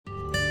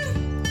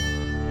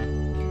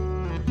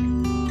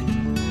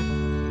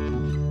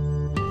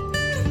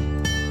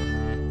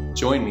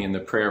Join me in the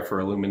prayer for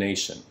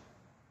illumination.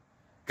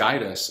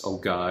 Guide us, O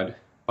God,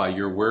 by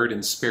your word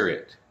and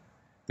spirit,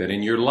 that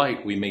in your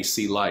light we may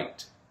see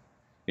light,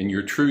 in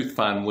your truth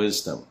find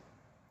wisdom,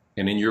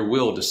 and in your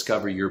will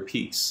discover your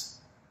peace.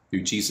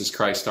 Through Jesus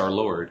Christ our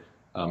Lord.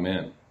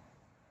 Amen.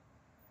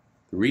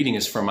 The reading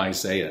is from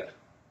Isaiah.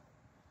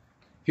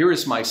 Here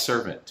is my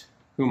servant,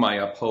 whom I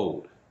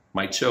uphold,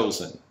 my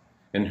chosen,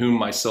 in whom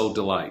my soul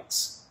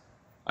delights.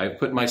 I have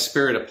put my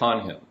spirit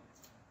upon him.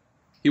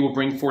 He will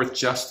bring forth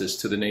justice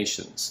to the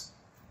nations.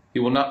 He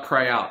will not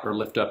cry out or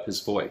lift up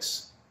his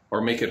voice, or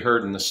make it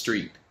heard in the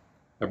street.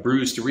 A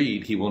bruised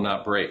reed he will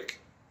not break,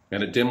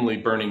 and a dimly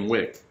burning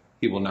wick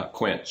he will not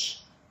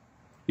quench.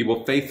 He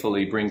will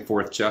faithfully bring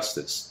forth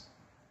justice.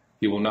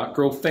 He will not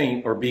grow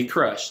faint or be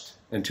crushed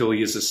until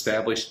he has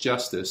established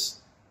justice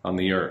on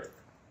the earth.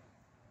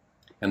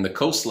 And the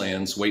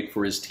coastlands wait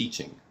for his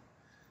teaching.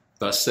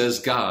 Thus says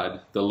God,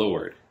 the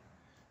Lord,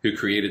 who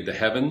created the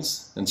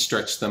heavens and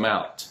stretched them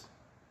out,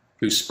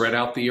 who spread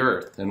out the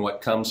earth and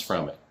what comes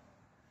from it,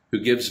 who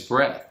gives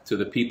breath to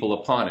the people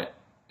upon it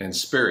and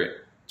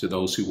spirit to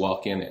those who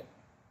walk in it.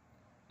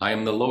 I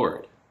am the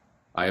Lord.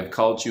 I have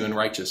called you in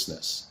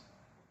righteousness.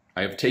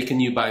 I have taken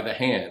you by the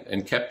hand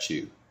and kept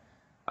you.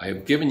 I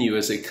have given you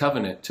as a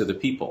covenant to the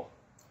people,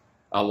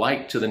 a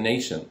light to the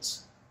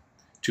nations,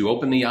 to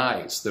open the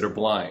eyes that are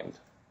blind,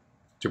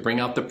 to bring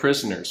out the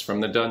prisoners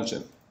from the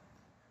dungeon,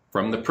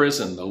 from the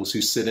prison those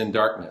who sit in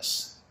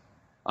darkness.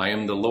 I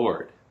am the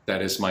Lord,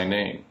 that is my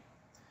name.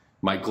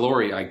 My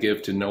glory I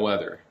give to no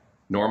other,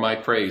 nor my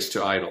praise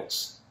to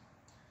idols.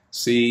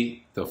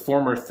 See, the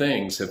former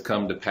things have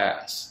come to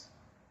pass,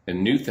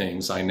 and new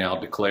things I now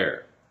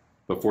declare.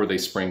 Before they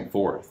spring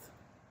forth,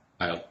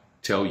 I'll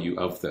tell you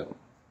of them.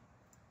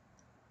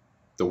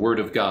 The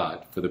word of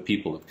God for the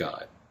people of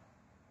God.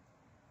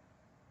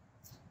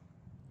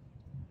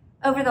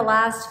 Over the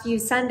last few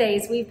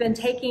Sundays, we've been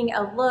taking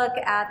a look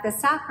at the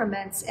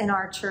sacraments in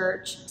our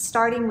church,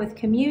 starting with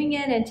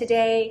communion, and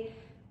today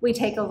we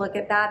take a look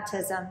at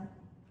baptism.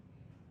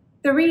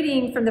 The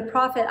reading from the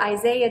prophet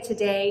Isaiah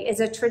today is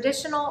a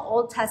traditional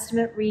Old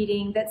Testament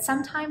reading that's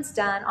sometimes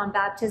done on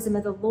Baptism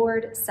of the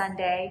Lord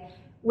Sunday,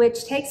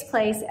 which takes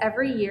place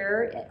every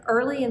year,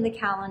 early in the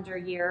calendar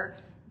year,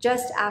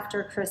 just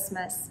after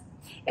Christmas.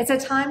 It's a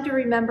time to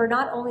remember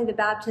not only the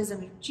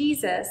baptism of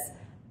Jesus,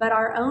 but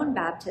our own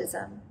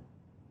baptism.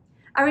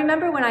 I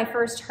remember when I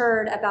first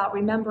heard about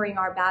remembering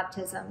our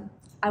baptism,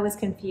 I was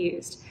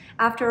confused.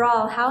 After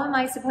all, how am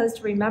I supposed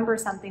to remember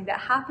something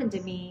that happened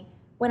to me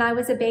when I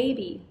was a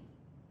baby?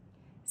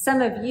 Some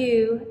of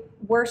you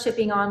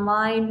worshiping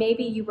online,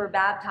 maybe you were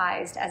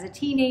baptized as a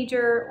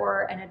teenager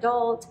or an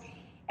adult,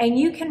 and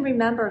you can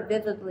remember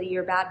vividly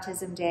your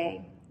baptism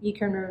day. You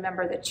can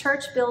remember the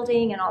church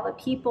building and all the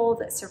people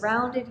that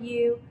surrounded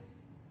you.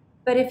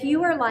 But if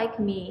you were like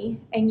me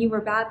and you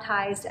were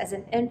baptized as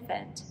an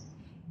infant,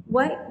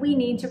 what we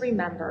need to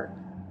remember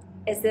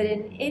is that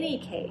in any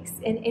case,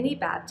 in any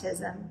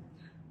baptism,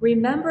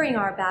 remembering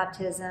our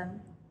baptism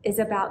is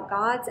about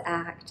God's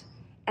act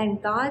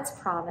and God's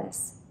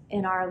promise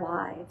in our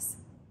lives.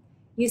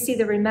 You see,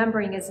 the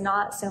remembering is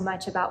not so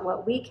much about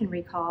what we can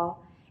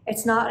recall.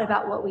 It's not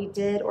about what we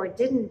did or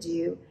didn't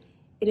do.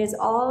 It is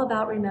all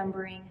about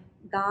remembering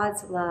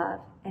God's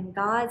love and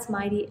God's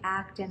mighty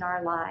act in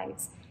our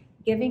lives,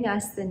 giving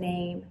us the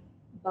name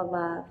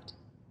beloved.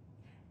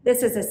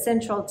 This is a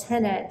central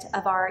tenet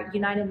of our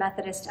United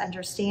Methodist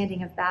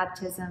understanding of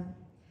baptism.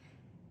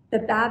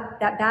 That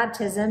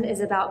baptism is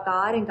about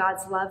God and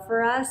God's love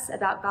for us,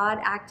 about God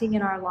acting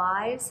in our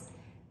lives.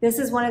 This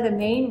is one of the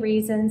main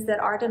reasons that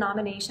our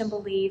denomination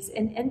believes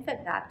in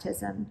infant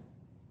baptism.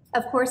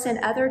 Of course,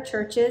 in other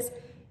churches,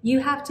 you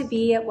have to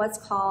be at what's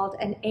called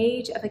an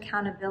age of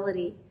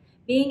accountability,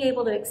 being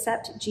able to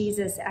accept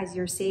Jesus as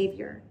your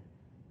Savior.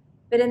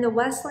 But in the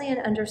Wesleyan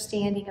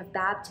understanding of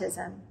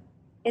baptism,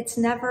 it's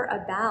never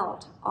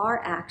about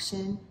our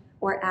action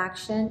or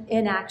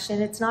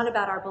inaction. It's not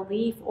about our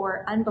belief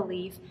or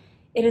unbelief.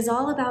 It is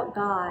all about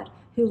God,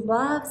 who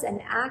loves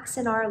and acts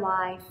in our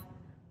life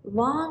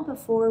long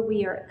before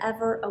we are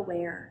ever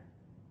aware.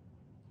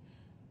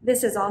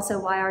 This is also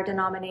why our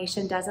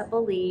denomination doesn't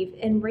believe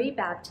in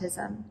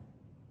rebaptism.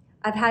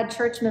 I've had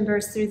church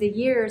members through the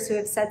years who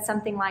have said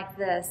something like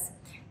this.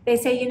 They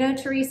say, you know,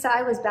 Teresa,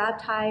 I was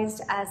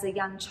baptized as a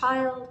young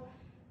child,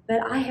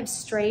 but I have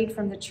strayed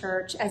from the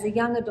church. As a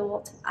young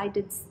adult, I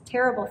did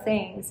terrible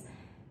things.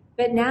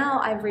 But now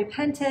I've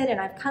repented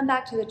and I've come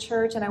back to the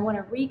church and I want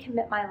to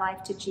recommit my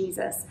life to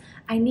Jesus.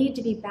 I need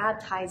to be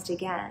baptized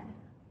again.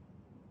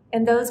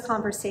 In those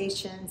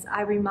conversations,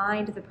 I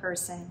remind the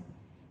person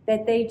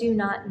that they do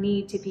not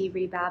need to be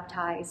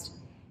rebaptized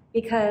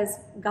because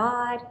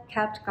God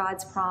kept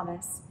God's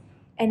promise.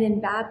 And in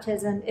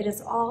baptism, it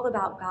is all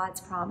about God's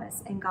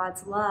promise and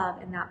God's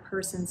love in that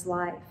person's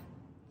life.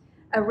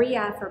 A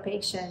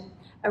reaffirmation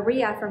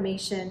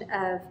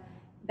of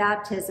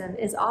baptism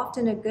is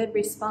often a good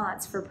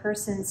response for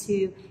persons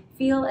who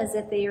feel as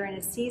if they are in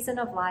a season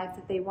of life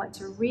that they want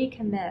to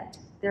recommit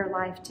their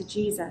life to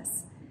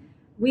Jesus.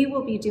 We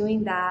will be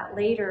doing that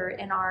later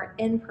in our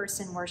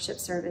in-person worship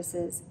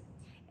services.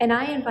 And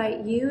I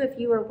invite you, if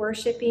you are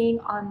worshiping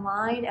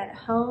online at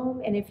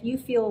home, and if you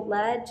feel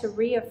led to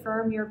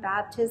reaffirm your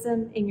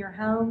baptism in your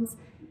homes,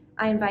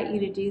 I invite you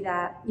to do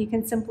that. You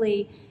can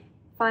simply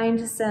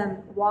find some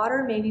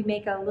water, maybe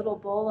make a little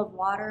bowl of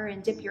water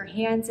and dip your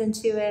hands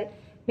into it.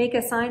 Make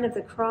a sign of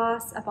the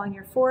cross up on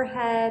your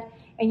forehead,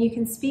 and you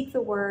can speak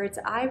the words,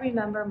 I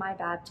remember my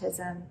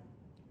baptism,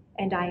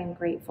 and I am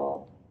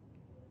grateful.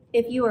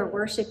 If you are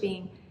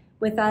worshiping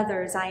with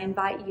others, I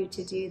invite you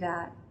to do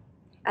that.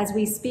 As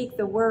we speak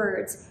the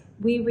words,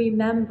 we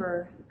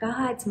remember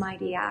God's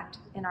mighty act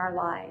in our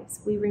lives.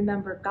 We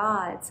remember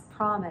God's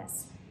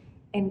promise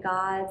and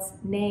God's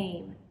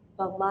name,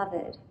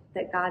 beloved,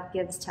 that God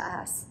gives to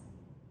us.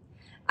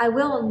 I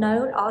will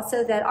note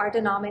also that our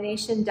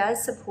denomination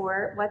does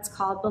support what's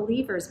called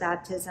believer's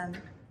baptism.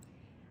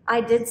 I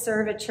did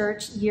serve a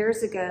church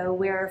years ago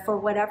where, for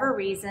whatever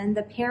reason,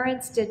 the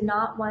parents did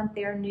not want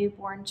their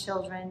newborn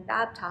children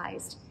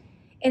baptized.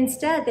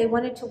 Instead, they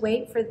wanted to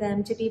wait for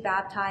them to be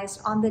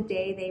baptized on the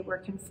day they were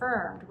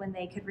confirmed, when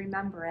they could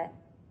remember it.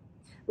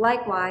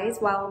 Likewise,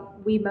 while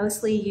we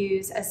mostly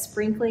use a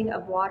sprinkling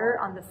of water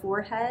on the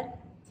forehead,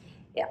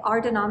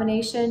 our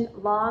denomination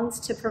longs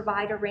to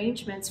provide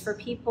arrangements for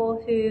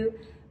people who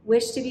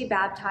wish to be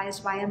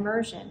baptized by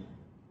immersion.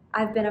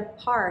 I've been a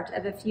part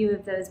of a few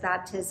of those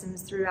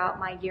baptisms throughout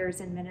my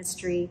years in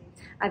ministry.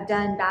 I've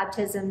done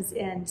baptisms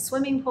in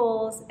swimming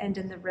pools and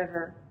in the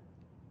river.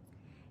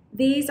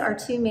 These are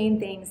two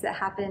main things that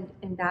happen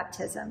in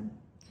baptism.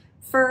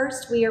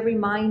 First, we are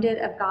reminded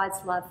of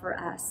God's love for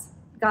us,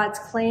 God's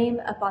claim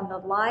upon the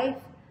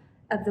life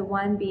of the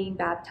one being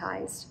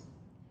baptized.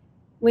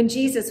 When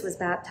Jesus was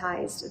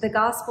baptized, the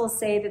Gospels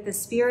say that the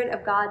Spirit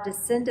of God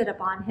descended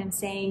upon him,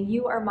 saying,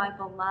 "You are my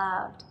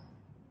beloved,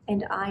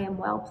 and I am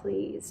well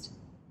pleased."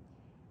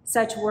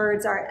 Such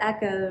words are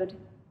echoed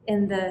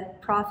in the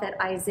prophet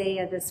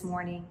Isaiah this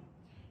morning.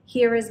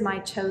 Here is my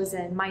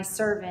chosen, my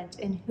servant,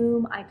 in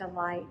whom I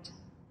delight.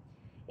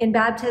 In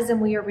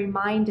baptism, we are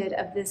reminded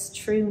of this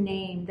true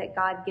name that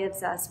God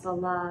gives us,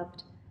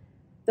 beloved.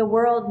 The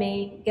world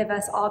may give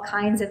us all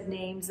kinds of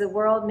names. The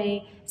world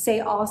may say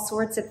all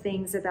sorts of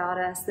things about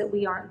us, that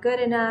we aren't good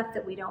enough,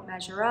 that we don't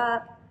measure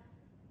up.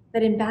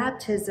 But in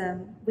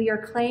baptism, we are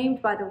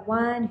claimed by the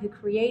one who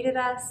created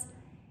us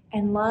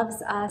and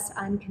loves us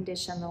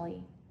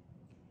unconditionally.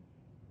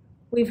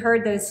 We've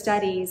heard those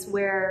studies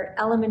where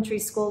elementary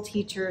school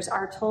teachers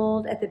are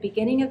told at the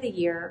beginning of the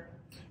year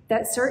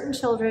that certain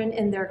children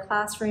in their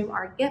classroom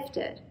are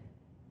gifted,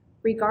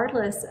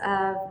 regardless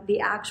of the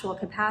actual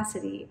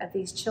capacity of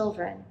these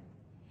children.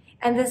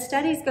 And the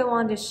studies go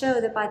on to show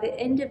that by the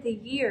end of the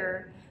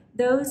year,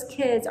 those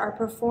kids are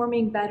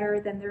performing better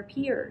than their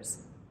peers.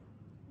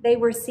 They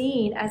were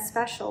seen as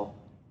special.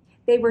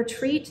 They were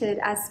treated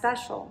as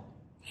special.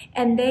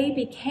 And they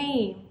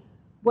became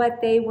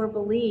what they were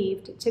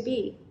believed to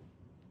be.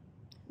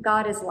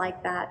 God is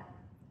like that.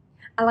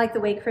 I like the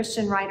way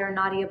Christian writer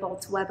Nadia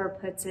Bolz-Weber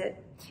puts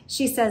it.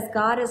 She says,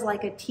 God is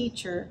like a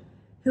teacher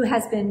who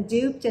has been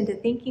duped into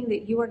thinking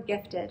that you are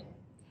gifted,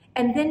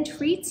 and then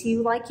treats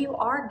you like you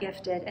are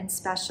gifted and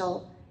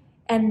special.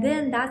 And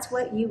then that's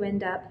what you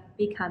end up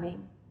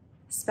becoming,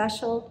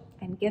 special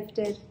and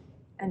gifted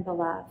and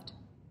beloved.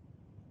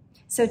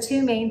 So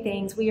two main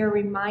things. We are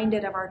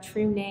reminded of our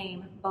true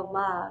name,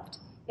 beloved,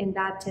 in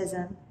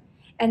baptism.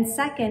 And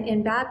second,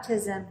 in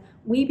baptism,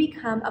 we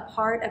become a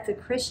part of the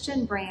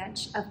Christian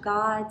branch of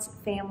God's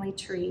family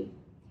tree.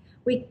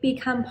 We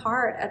become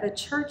part of a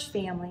church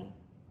family.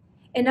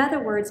 In other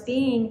words,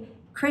 being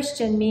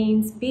Christian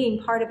means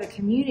being part of a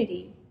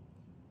community.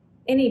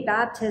 Any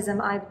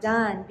baptism I've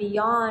done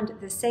beyond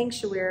the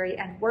sanctuary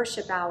and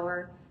worship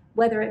hour,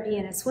 whether it be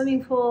in a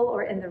swimming pool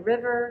or in the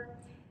river,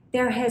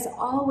 there has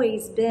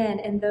always been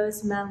in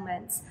those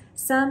moments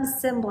some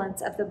semblance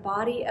of the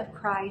body of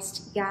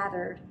Christ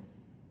gathered.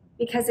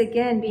 Because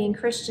again, being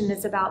Christian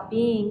is about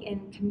being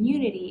in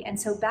community, and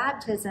so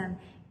baptism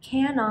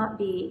cannot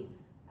be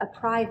a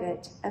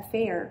private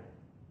affair.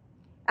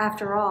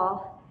 After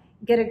all,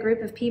 get a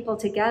group of people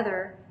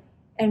together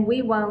and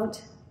we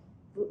won't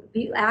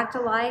act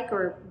alike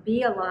or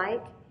be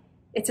alike.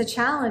 It's a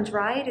challenge,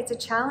 right? It's a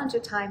challenge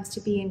at times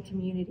to be in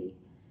community.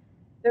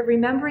 But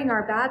remembering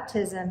our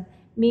baptism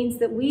means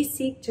that we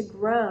seek to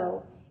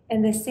grow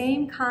in the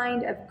same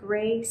kind of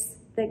grace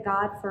that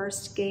God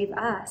first gave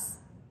us.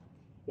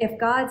 If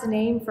God's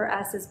name for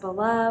us is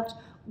beloved,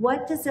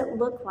 what does it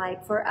look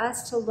like for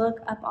us to look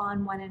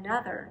upon one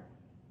another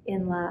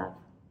in love?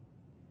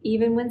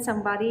 Even when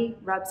somebody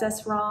rubs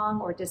us wrong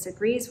or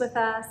disagrees with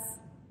us.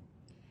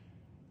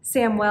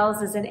 Sam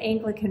Wells is an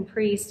Anglican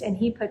priest, and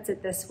he puts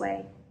it this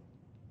way.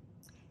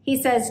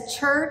 He says,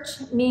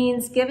 church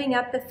means giving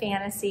up the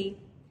fantasy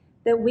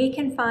that we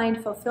can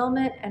find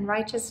fulfillment and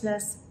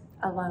righteousness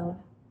alone.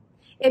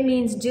 It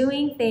means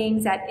doing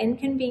things at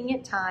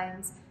inconvenient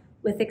times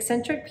with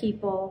eccentric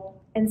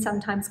people and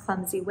sometimes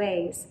clumsy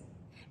ways.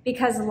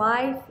 Because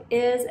life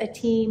is a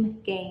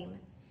team game,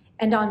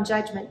 and on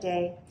Judgment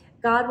Day,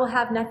 God will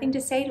have nothing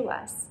to say to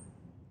us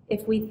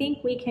if we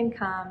think we can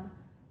come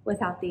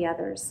without the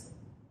others.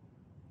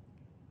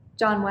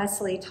 John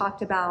Wesley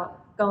talked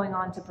about going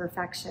on to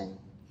perfection.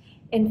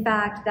 In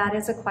fact, that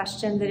is a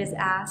question that is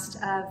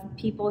asked of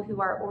people who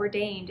are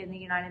ordained in the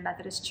United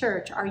Methodist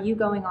Church. Are you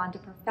going on to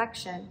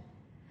perfection?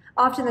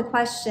 Often the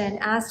question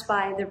asked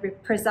by the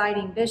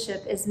presiding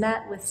bishop is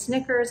met with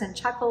snickers and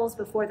chuckles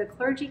before the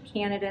clergy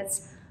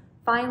candidates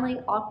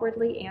finally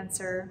awkwardly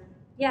answer,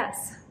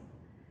 yes.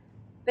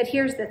 But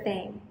here's the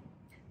thing.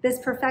 This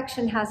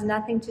perfection has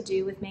nothing to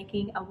do with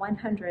making a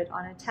 100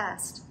 on a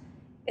test.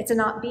 It's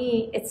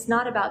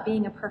not about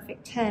being a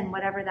perfect 10,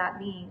 whatever that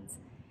means.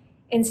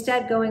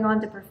 Instead, going on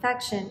to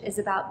perfection is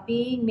about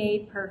being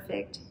made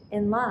perfect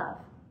in love.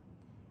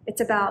 It's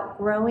about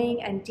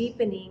growing and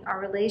deepening our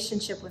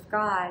relationship with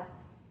God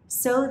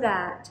so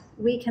that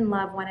we can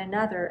love one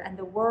another and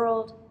the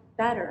world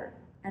better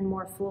and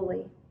more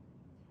fully.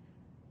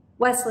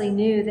 Wesley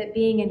knew that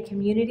being in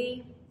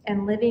community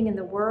and living in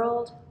the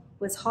world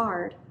was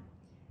hard,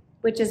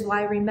 which is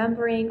why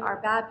remembering our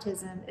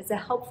baptism is a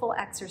helpful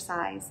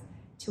exercise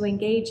to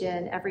engage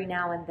in every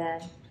now and then,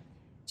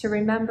 to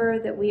remember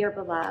that we are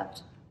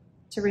beloved,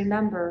 to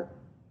remember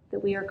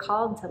that we are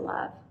called to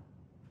love.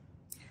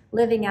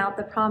 Living out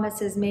the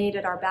promises made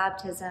at our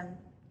baptism,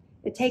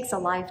 it takes a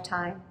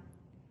lifetime.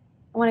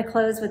 I want to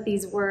close with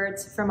these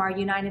words from our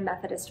United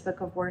Methodist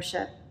Book of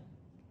Worship.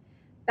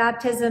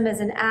 Baptism is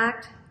an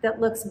act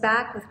that looks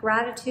back with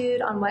gratitude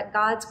on what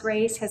God's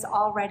grace has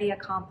already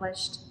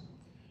accomplished.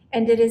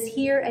 And it is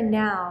here and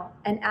now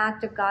an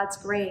act of God's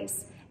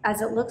grace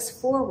as it looks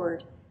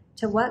forward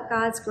to what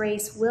God's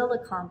grace will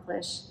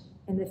accomplish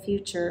in the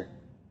future.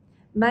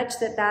 Much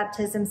that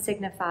baptism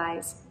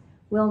signifies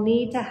will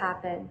need to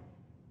happen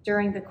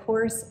during the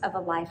course of a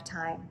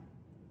lifetime.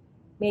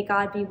 May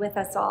God be with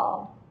us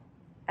all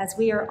as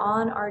we are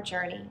on our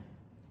journey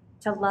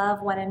to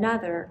love one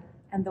another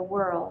and the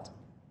world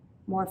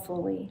more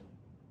fully.